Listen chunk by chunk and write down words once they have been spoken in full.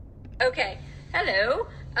Okay, hello.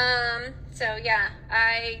 So yeah,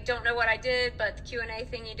 I don't know what I did, but the Q&A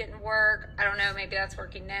thingy didn't work. I don't know, maybe that's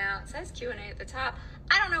working now. It says Q&A at the top.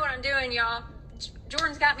 I don't know what I'm doing, y'all.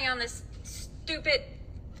 Jordan's got me on this stupid,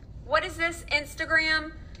 what is this,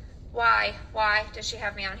 Instagram? Why does she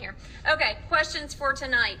have me on here? Okay, questions for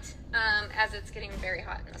tonight, as it's getting very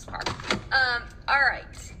hot in this car. All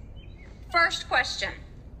right, first question.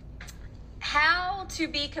 How to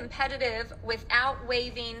be competitive without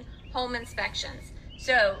waiving home inspections.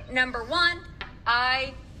 So number one,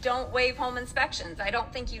 I don't waive home inspections. I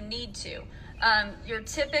don't think you need to. You're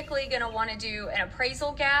typically going to want to do an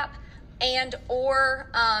appraisal gap and or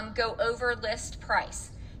go over list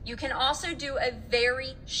price. You can also do a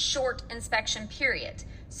very short inspection period.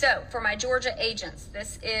 So for my Georgia agents,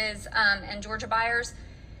 this is, and Georgia buyers,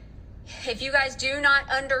 if you guys do not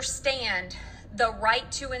understand the right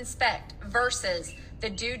to inspect versus the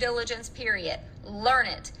due diligence period, learn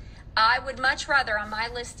it. I would much rather on my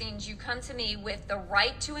listings you come to me with the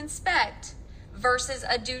right to inspect versus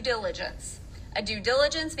a due diligence. A due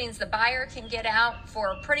diligence means the buyer can get out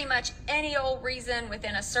for pretty much any old reason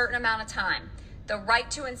within a certain amount of time. The right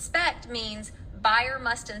to inspect means buyer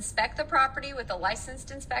must inspect the property with a licensed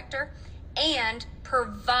inspector and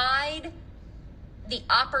provide the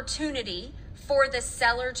opportunity for the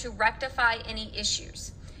seller to rectify any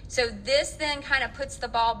issues. So this then kind of puts the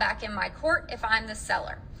ball back in my court if I'm the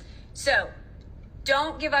seller. So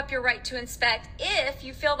don't give up your right to inspect. If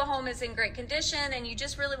you feel the home is in great condition and you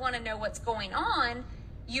just really want to know what's going on,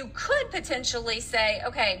 you could potentially say,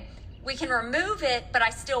 okay, we can remove it, but I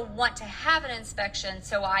still want to have an inspection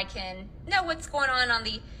so I can know what's going on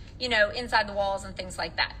the, inside the walls and things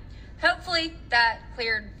like that. Hopefully that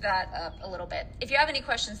cleared that up a little bit. If you have any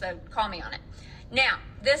questions though, call me on it. Now,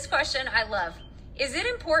 this question I love. Is it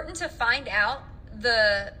important to find out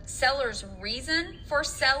the seller's reason for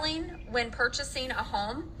selling when purchasing a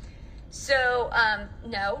home? So,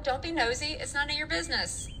 no, don't be nosy. It's none of your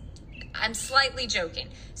business. I'm slightly joking.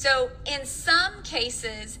 So in some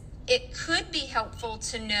cases, it could be helpful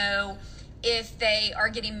to know if they are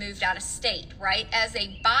getting moved out of state, right? As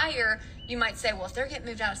a buyer, you might say, well, if they're getting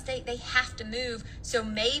moved out of state, they have to move. So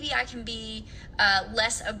maybe I can be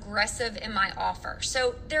less aggressive in my offer.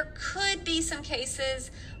 So there could be some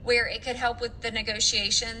cases where it could help with the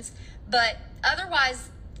negotiations, but otherwise,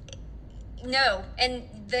 no. And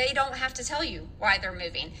they don't have to tell you why they're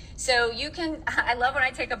moving. So you can, I love when I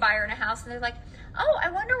take a buyer in a house and they're like, oh, I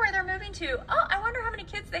wonder where they're moving to. Oh, I wonder how many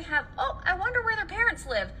kids they have. Oh, I wonder where their parents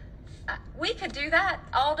live. We could do that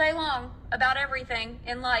all day long about everything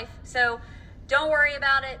in life. So don't worry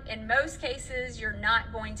about it. In most cases, you're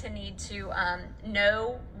not going to need to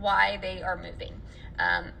know why they are moving.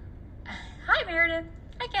 Hi, Meredith.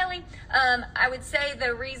 Hi, Kelly. I would say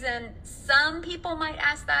the reason some people might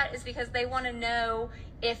ask that is because they want to know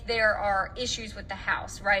if there are issues with the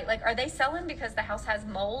house, right? Like, are they selling because the house has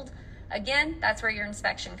mold? Again, that's where your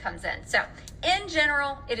inspection comes in. So in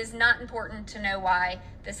general, it is not important to know why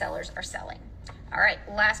the sellers are selling. All right,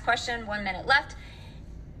 last question, 1 minute left.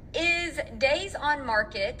 Is days on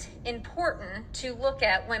market important to look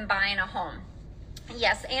at when buying a home?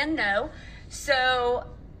 Yes and no. So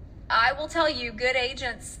I will tell you, good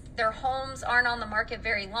agents, their homes aren't on the market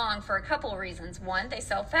very long for a couple of reasons. One, they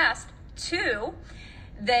sell fast. Two,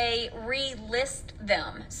 they relist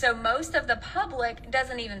them. So most of the public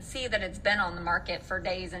doesn't even see that it's been on the market for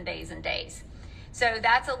days and days and days. So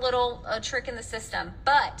that's a trick in the system.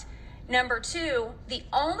 But number two, the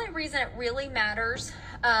only reason it really matters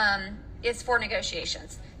is for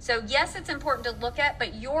negotiations. So yes, it's important to look at,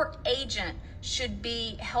 but your agent should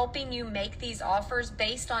be helping you make these offers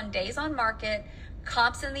based on days on market,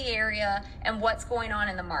 comps in the area, and what's going on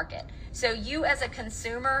in the market. So you as a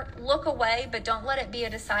consumer, look away, but don't let it be a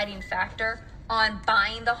deciding factor on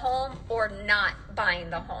buying the home or not buying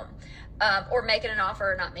the home, or making an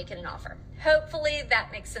offer or not making an offer. Hopefully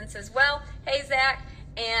that makes sense as well. Hey, Zach.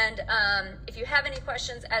 And if you have any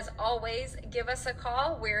questions, as always, give us a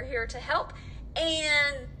call. We're here to help.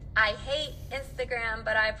 And I hate Instagram,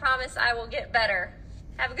 but I promise I will get better.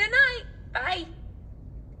 Have a good night. Bye.